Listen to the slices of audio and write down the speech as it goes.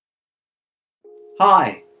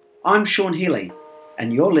Hi, I'm Sean Healy,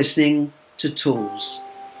 and you're listening to Tools.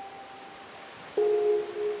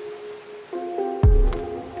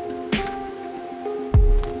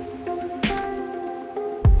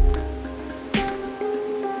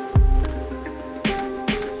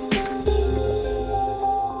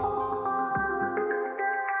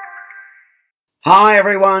 Hi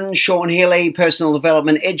everyone, Sean Healy, personal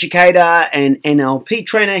development educator and NLP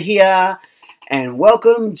trainer here, and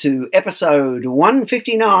welcome to episode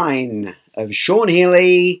 159 of Sean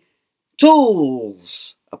Healy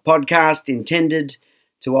Tools, a podcast intended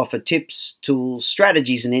to offer tips, tools,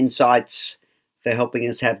 strategies, and insights for helping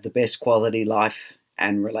us have the best quality life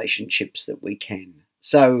and relationships that we can.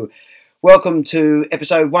 So, welcome to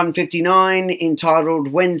episode 159 entitled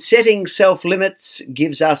When Setting Self-Limits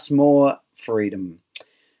Gives Us More Freedom.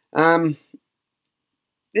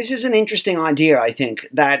 This is an interesting idea, I think,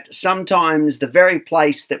 that sometimes the very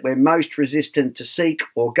place that we're most resistant to seek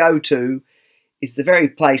or go to is the very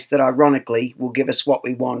place that ironically will give us what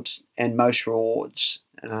we want and most rewards.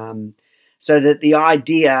 So that the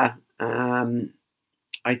idea,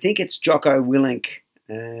 I think it's Jocko Willink,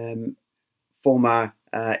 former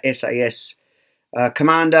SAS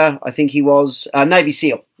commander, I think he was, Navy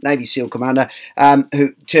SEAL commander,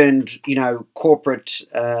 who turned,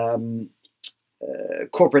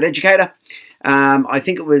 corporate educator. I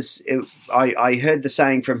think I heard the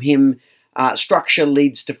saying from him, structure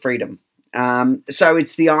leads to freedom. So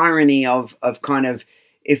it's the irony of kind of,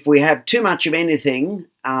 if we have too much of anything,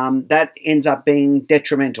 that ends up being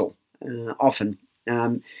detrimental often.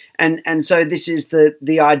 And so this is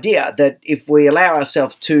the idea that if we allow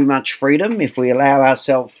ourselves too much freedom, if we allow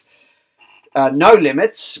ourselves no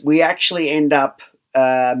limits, we actually end up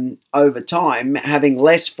over time having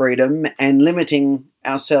less freedom and limiting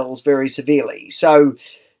ourselves very severely. So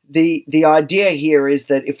the idea here is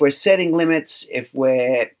that if we're setting limits, if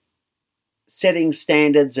we're setting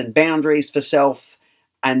standards and boundaries for self,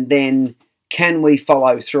 and then can we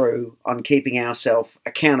follow through on keeping ourselves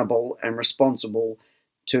accountable and responsible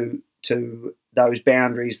to those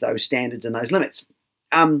boundaries, those standards, and those limits?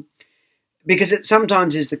 Because it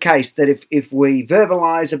sometimes is the case that if we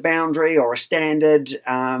verbalize a boundary or a standard,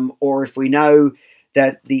 or if we know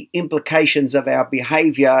that the implications of our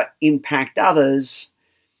behavior impact others,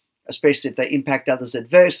 especially if they impact others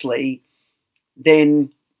adversely,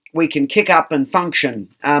 then we can kick up and function.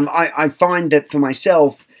 I find that for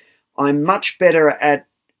myself, I'm much better at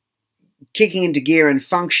kicking into gear and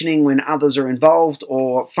functioning when others are involved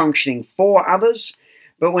or functioning for others.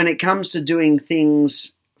 But when it comes to doing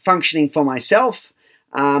things functioning for myself,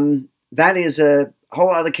 that is a whole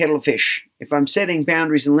other kettle of fish. If I'm setting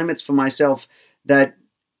boundaries and limits for myself that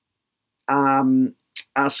are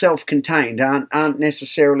self-contained, aren't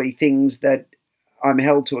necessarily things that I'm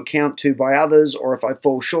held to account to by others, or if I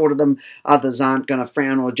fall short of them, others aren't going to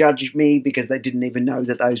frown or judge me because they didn't even know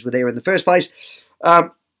that those were there in the first place,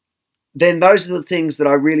 then those are the things that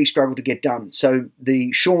I really struggle to get done. So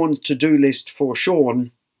the Sean's to-do list for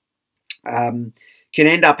Sean can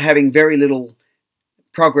end up having very little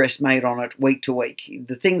progress made on it week to week.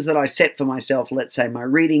 The things that I set for myself, let's say my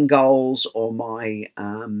reading goals or my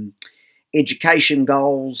education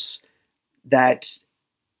goals that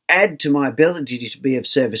add to my ability to be of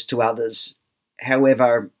service to others,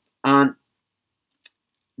 however,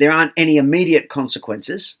 there aren't any immediate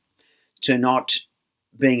consequences to not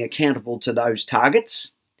being accountable to those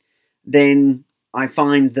targets, then I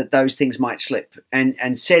find that those things might slip.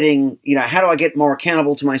 And setting, how do I get more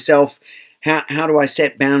accountable to myself? How do I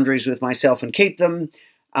set boundaries with myself and keep them?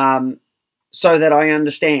 So that I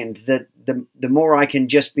understand that the more I can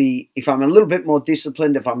just be, if I'm a little bit more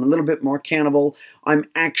disciplined, if I'm a little bit more accountable, I'm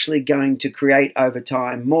actually going to create over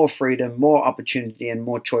time more freedom, more opportunity, and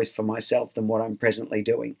more choice for myself than what I'm presently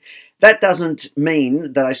doing. That doesn't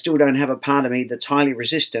mean that I still don't have a part of me that's highly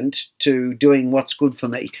resistant to doing what's good for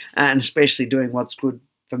me, and especially doing what's good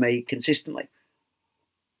for me consistently.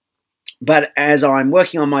 But as I'm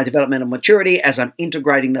working on my developmental maturity, as I'm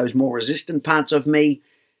integrating those more resistant parts of me,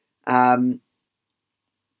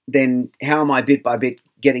 then how am I bit by bit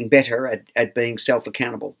getting better at being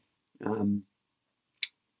self-accountable?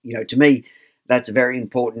 To me, that's a very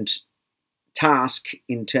important task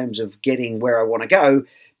in terms of getting where I want to go,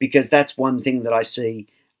 because that's one thing that I see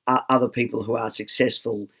other people who are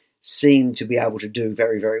successful seem to be able to do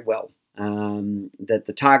very, very well. That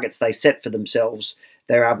the targets they set for themselves,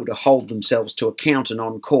 they're able to hold themselves to account and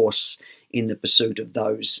on course in the pursuit of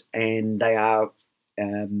those, and they are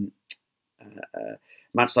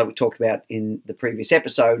much like we talked about in the previous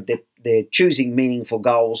episode, they're choosing meaningful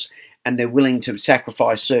goals and they're willing to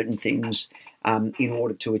sacrifice certain things in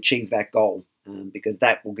order to achieve that goal. because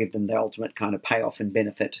that will give them the ultimate kind of payoff and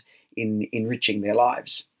benefit in enriching their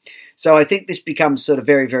lives. So I think this becomes sort of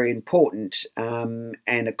very, very important. And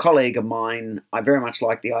a colleague of mine, I very much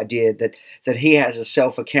like the idea that he has a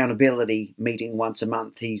self-accountability meeting once a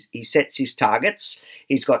month. He sets his targets.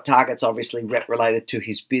 He's got targets obviously related to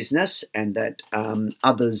his business and that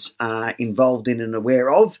others are involved in and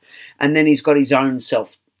aware of. And then he's got his own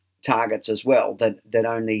self-targets as well that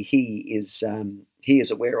only he is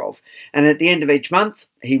aware of. And at the end of each month,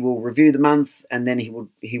 he will review the month, and then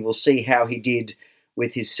he will see how he did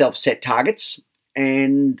with his self-set targets,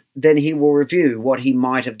 and then he will review what he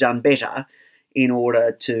might have done better in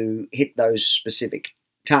order to hit those specific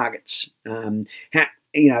targets.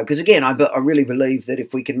 Because again, I really believe that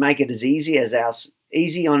if we can make it as easy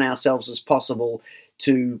on ourselves as possible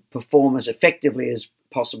to perform as effectively as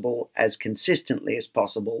possible, as consistently as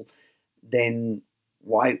possible, then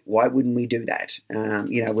why wouldn't we do that?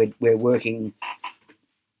 We're working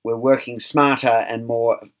smarter and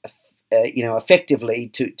more effectively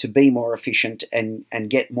to be more efficient and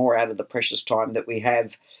get more out of the precious time that we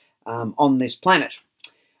have on this planet.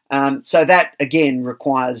 So that, again,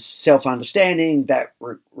 requires self-understanding. That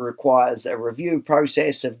requires a review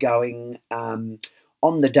process of going on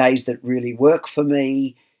the days that really work for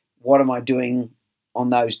me, what am I doing on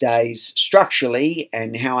those days structurally,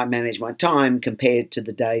 and how I manage my time compared to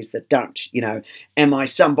the days that don't. Am I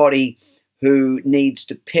somebody who needs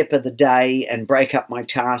to pepper the day and break up my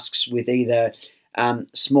tasks with either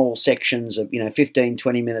small sections of 15,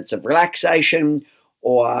 20 minutes of relaxation,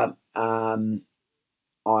 or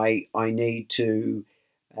I need to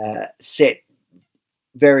set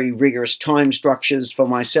very rigorous time structures for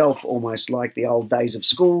myself, almost like the old days of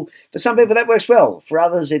school. For some people that works well. For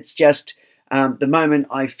others it's just the moment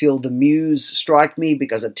I feel the muse strike me,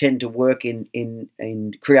 because I tend to work in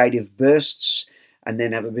creative bursts and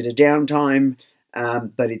then have a bit of downtime.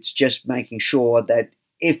 But it's just making sure that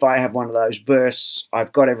if I have one of those bursts,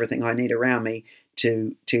 I've got everything I need around me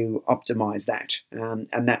to optimize that.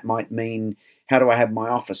 And that might mean, how do I have my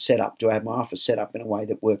office set up? Do I have my office set up in a way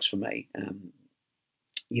that works for me?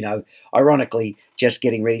 Ironically, just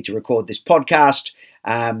getting ready to record this podcast,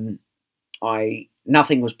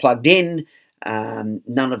 nothing was plugged in.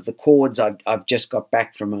 None of the cords. I've just got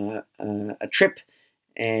back from a trip.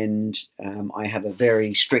 And I have a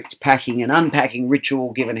very strict packing and unpacking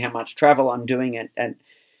ritual, given how much travel I'm doing at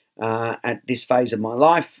this phase of my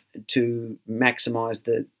life, to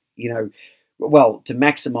maximize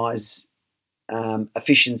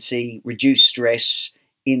efficiency, reduce stress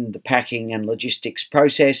in the packing and logistics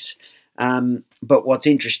process. But what's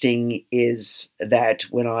interesting is that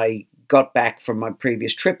when I got back from my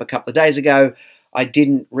previous trip a couple of days ago, I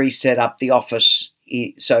didn't reset up the office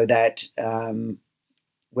so that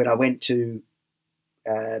when I went to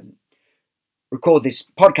record this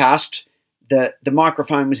podcast, the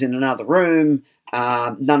microphone was in another room.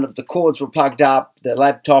 None of the cords were plugged up. The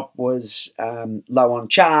laptop was low on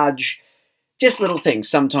charge. Just little things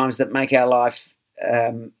sometimes that make our life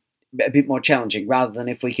a bit more challenging, rather than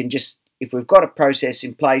if we've got a process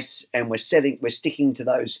in place and we're sticking to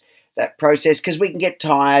that process, because we can get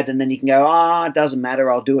tired and then you can go, it doesn't matter,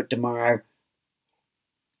 I'll do it tomorrow.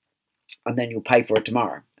 And then you'll pay for it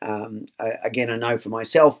tomorrow. Again, I know for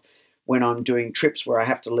myself, when I'm doing trips where I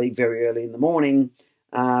have to leave very early in the morning,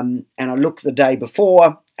 and I look the day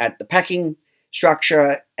before at the packing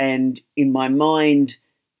structure, and in my mind,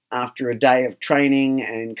 after a day of training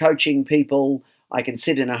and coaching people, I can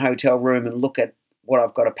sit in a hotel room and look at what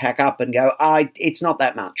I've got to pack up and go, it's not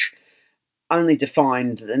that much. Only to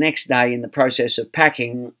find the next day in the process of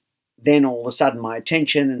packing, then all of a sudden my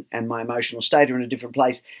attention and my emotional state are in a different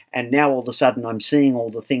place, and now all of a sudden I'm seeing all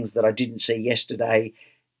the things that I didn't see yesterday,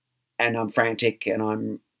 and I'm frantic and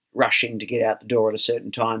I'm rushing to get out the door at a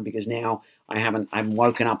certain time because now I'm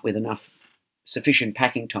woken up with enough sufficient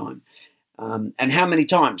packing time. And how many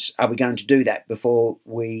times are we going to do that before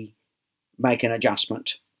we make an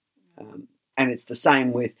adjustment? And it's the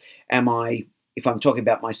same with, if I'm talking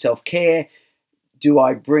about my self-care, do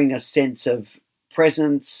I bring a sense of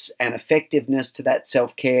presence and effectiveness to that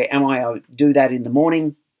self-care? Am I do that in the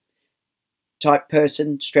morning type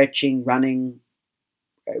person, stretching, running,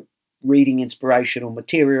 reading inspirational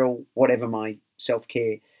material, whatever my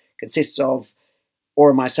self-care consists of?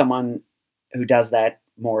 Or am I someone who does that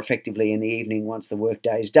more effectively in the evening once the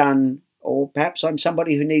workday is done? Or perhaps I'm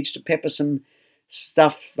somebody who needs to pepper some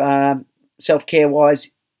stuff self-care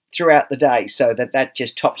wise throughout the day, so that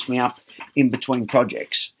just tops me up in between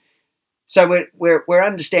projects. So we're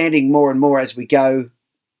understanding more and more as we go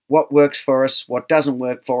what works for us, what doesn't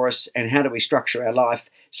work for us, and how do we structure our life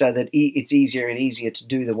so that it's easier and easier to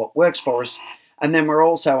do what works for us. And then we're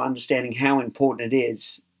also understanding how important it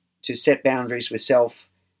is to set boundaries with self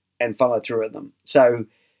and follow through with them. So,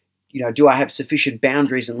 do I have sufficient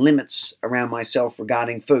boundaries and limits around myself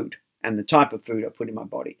regarding food and the type of food I put in my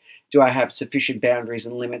body? Do I have sufficient boundaries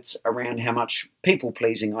and limits around how much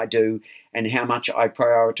people-pleasing I do and how much I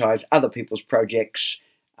prioritize other people's projects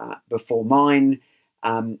before mine?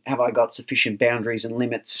 Have I got sufficient boundaries and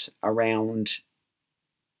limits around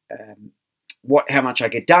how much I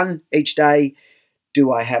get done each day?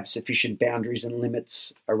 Do I have sufficient boundaries and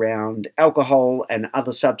limits around alcohol and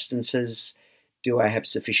other substances? Do I have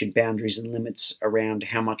sufficient boundaries and limits around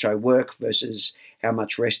how much I work versus how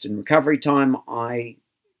much rest and recovery time I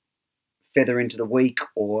feather into the week,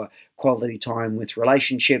 or quality time with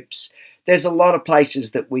relationships? There's a lot of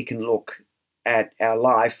places that we can look at our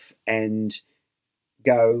life and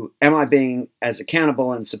go, am I being as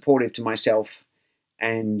accountable and supportive to myself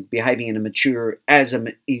and behaving in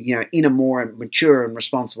a more mature and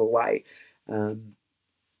responsible way?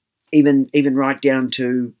 Even right down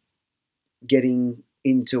to getting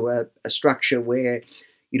into a structure where,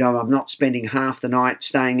 I'm not spending half the night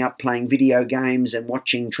staying up playing video games and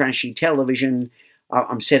watching trashy television.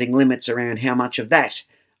 I'm setting limits around how much of that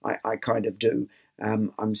I kind of do.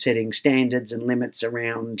 I'm setting standards and limits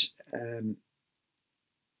around,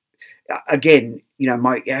 again,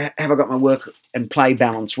 have I got my work and play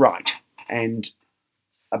balance right? And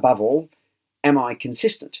above all, am I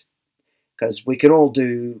consistent? Because we can all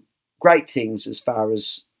do great things as far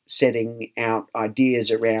as setting out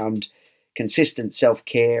ideas around consistent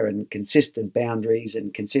self-care and consistent boundaries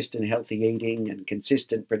and consistent healthy eating and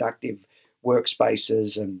consistent productive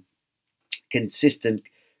workspaces and consistent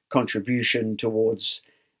contribution towards,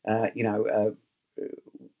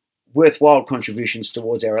 worthwhile contributions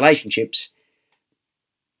towards our relationships.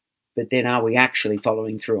 But then are we actually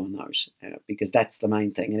following through on those? Because that's the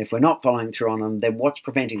main thing. And if we're not following through on them, then what's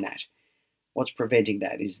preventing that? What's preventing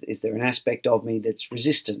that? Is there an aspect of me that's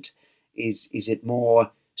resistant? Is it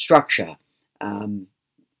more structure?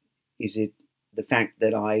 Is it the fact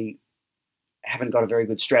that I haven't got a very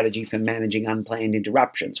good strategy for managing unplanned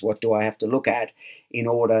interruptions? What do I have to look at in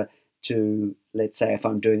order to, let's say, if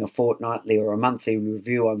I'm doing a fortnightly or a monthly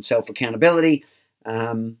review on self-accountability?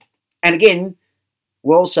 And again,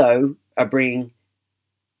 we also are bringing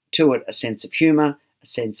to it a sense of humour, a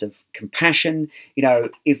sense of compassion.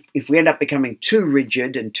 If we end up becoming too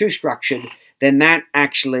rigid and too structured, then that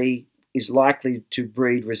actually is likely to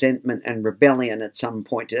breed resentment and rebellion at some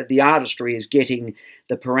point. The artistry is getting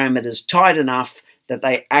the parameters tight enough that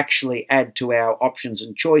they actually add to our options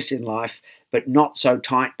and choice in life, but not so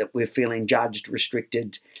tight that we're feeling judged,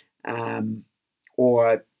 restricted,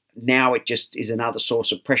 or now it just is another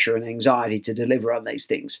source of pressure and anxiety to deliver on these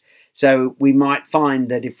things. So we might find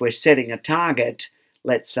that if we're setting a target,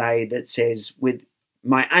 let's say, that says, with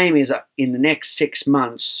my aim is in the next 6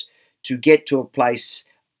 months to get to a place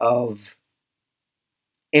of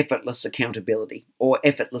effortless accountability or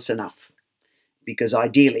effortless enough. Because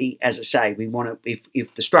ideally, as I say, we want to,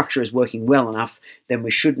 if the structure is working well enough, then we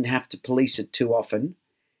shouldn't have to police it too often.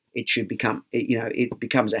 It should become, it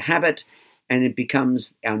becomes a habit and it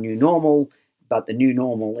becomes our new normal, but the new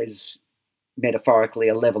normal is metaphorically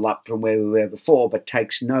a level up from where we were before, but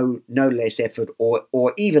takes no less effort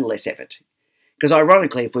or even less effort. Because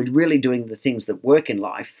ironically, if we're really doing the things that work in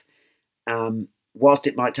life, whilst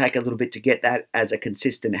it might take a little bit to get that as a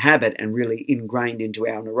consistent habit and really ingrained into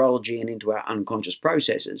our neurology and into our unconscious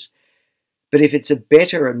processes, but if it's a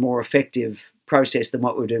better and more effective process than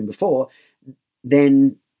what we were doing before,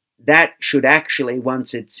 then that should actually,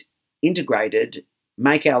 once it's integrated,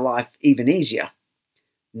 make our life even easier,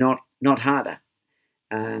 not harder.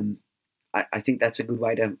 I think that's a good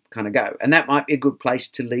way to kind of go, and that might be a good place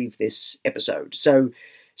to leave this episode. So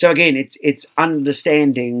again, it's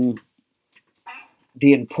understanding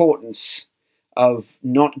the importance of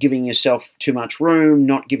not giving yourself too much room,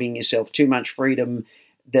 not giving yourself too much freedom,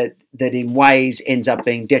 that in ways ends up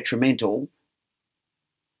being detrimental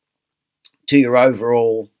to your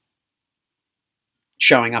overall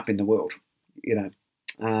showing up in the world.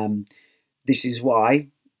 This is why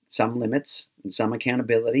some limits and some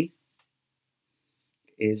accountability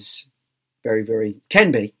is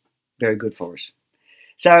can be very good for us.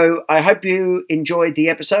 So I hope you enjoyed the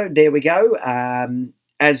episode. There we go.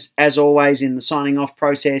 As always in the signing off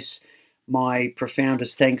process, my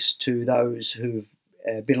profoundest thanks to those who've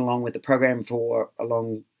been along with the program for a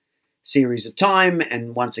long series of time.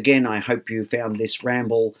 And once again, I hope you found this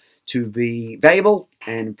ramble to be valuable,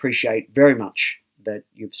 and appreciate very much that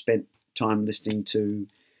you've spent time listening to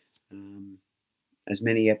as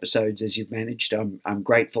many episodes as you've managed. I'm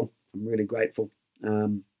grateful. I'm really grateful.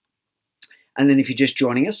 And then if you're just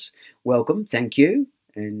joining us, welcome. Thank you.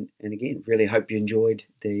 And again, really hope you enjoyed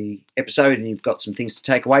the episode and you've got some things to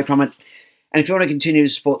take away from it. And if you want to continue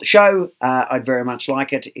to support the show, I'd very much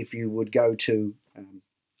like it if you would go to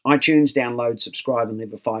iTunes, download, subscribe, and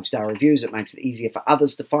leave a 5-star reviews. It makes it easier for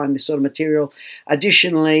others to find this sort of material.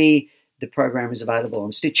 Additionally, the program is available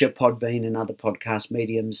on Stitcher, Podbean, and other podcast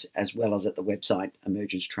mediums, as well as at the website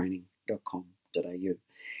emergencetraining.com.au.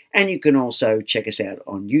 And you can also check us out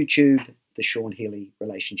on YouTube, the Sean Healy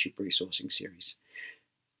Relationship Resourcing Series.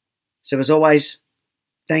 So as always,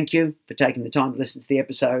 thank you for taking the time to listen to the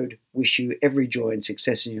episode. Wish you every joy and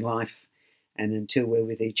success in your life. And until we're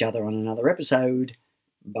with each other on another episode,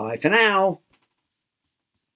 bye for now.